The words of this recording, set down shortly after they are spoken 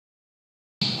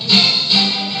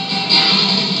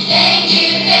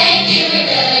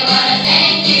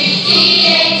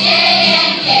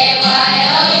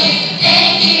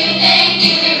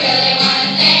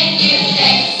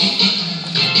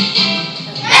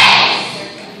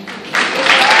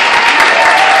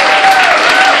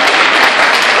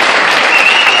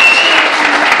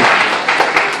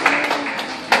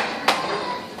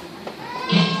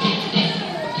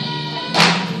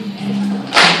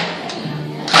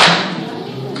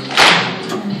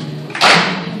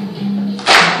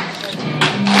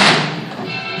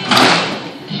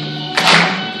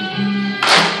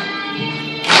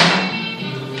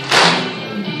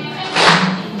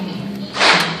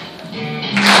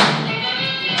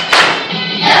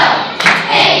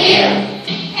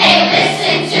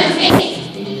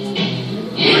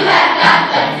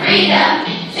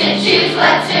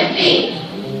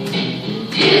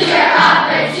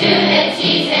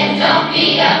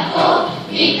a fool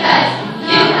because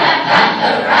you have got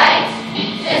the right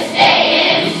to stay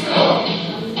in school.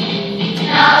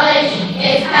 Knowledge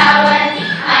is power.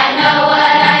 I know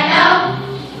what I know.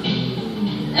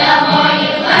 The more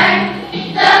you learn,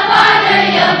 the farther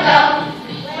you'll go.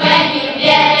 When you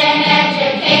get an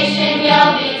education,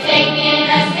 you'll be taking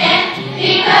a stand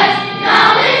because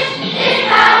knowledge is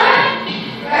power.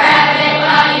 Grab it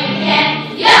while you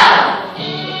can. Yo!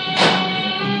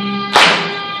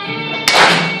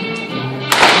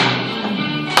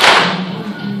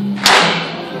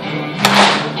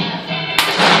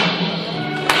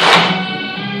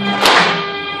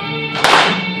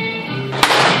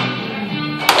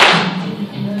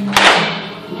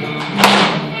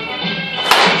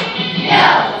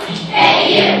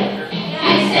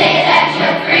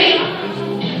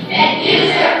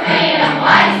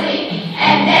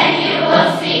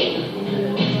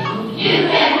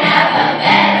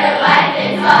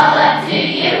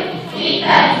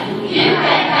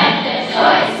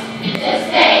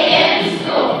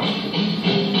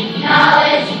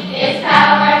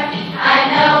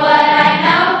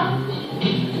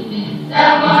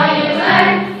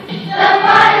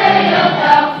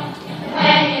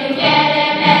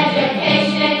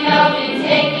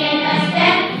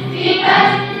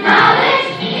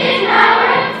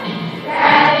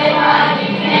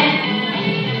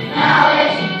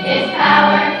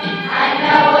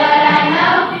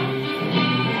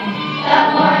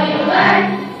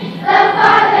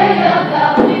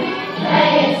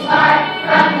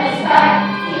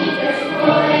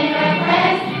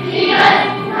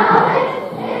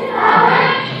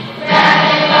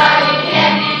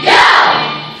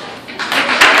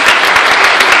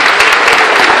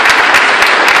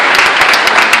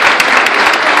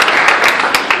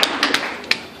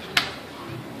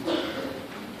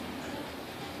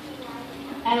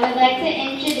 I would like to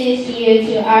introduce you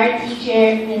to our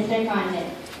teacher, Mr. Condit.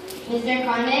 Mr.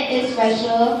 Condit is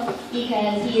special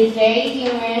because he is very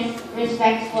humorous,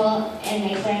 respectful, and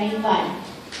makes learning fun.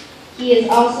 He is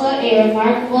also a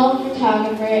remarkable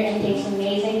photographer and takes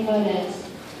amazing photos.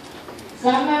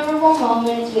 Some memorable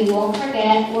moments we won't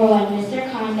forget were when Mr.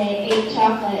 Condit ate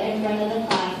chocolate in front of the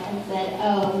class and said,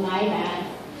 "Oh, my bad."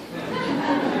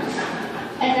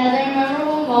 Another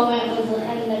memorable moment was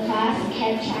when the class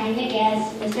kept trying to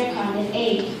guess Mr. Condit's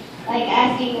age, like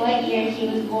asking what year he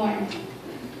was born.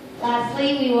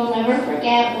 Lastly, we will never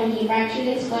forget when he fractured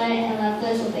his foot and left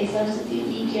us with a substitute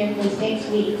teacher for 6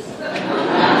 weeks.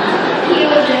 He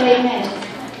was really missed.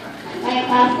 My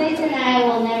classmates and I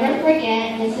will never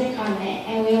forget Mr. Condit,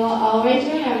 and we will always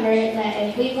remember that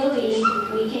if we believe,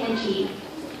 we can achieve.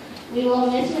 We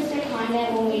will miss Mr.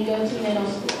 Condit when we go to middle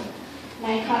school.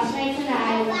 My classmates and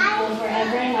I will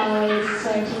forever and always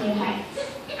soar to new heights.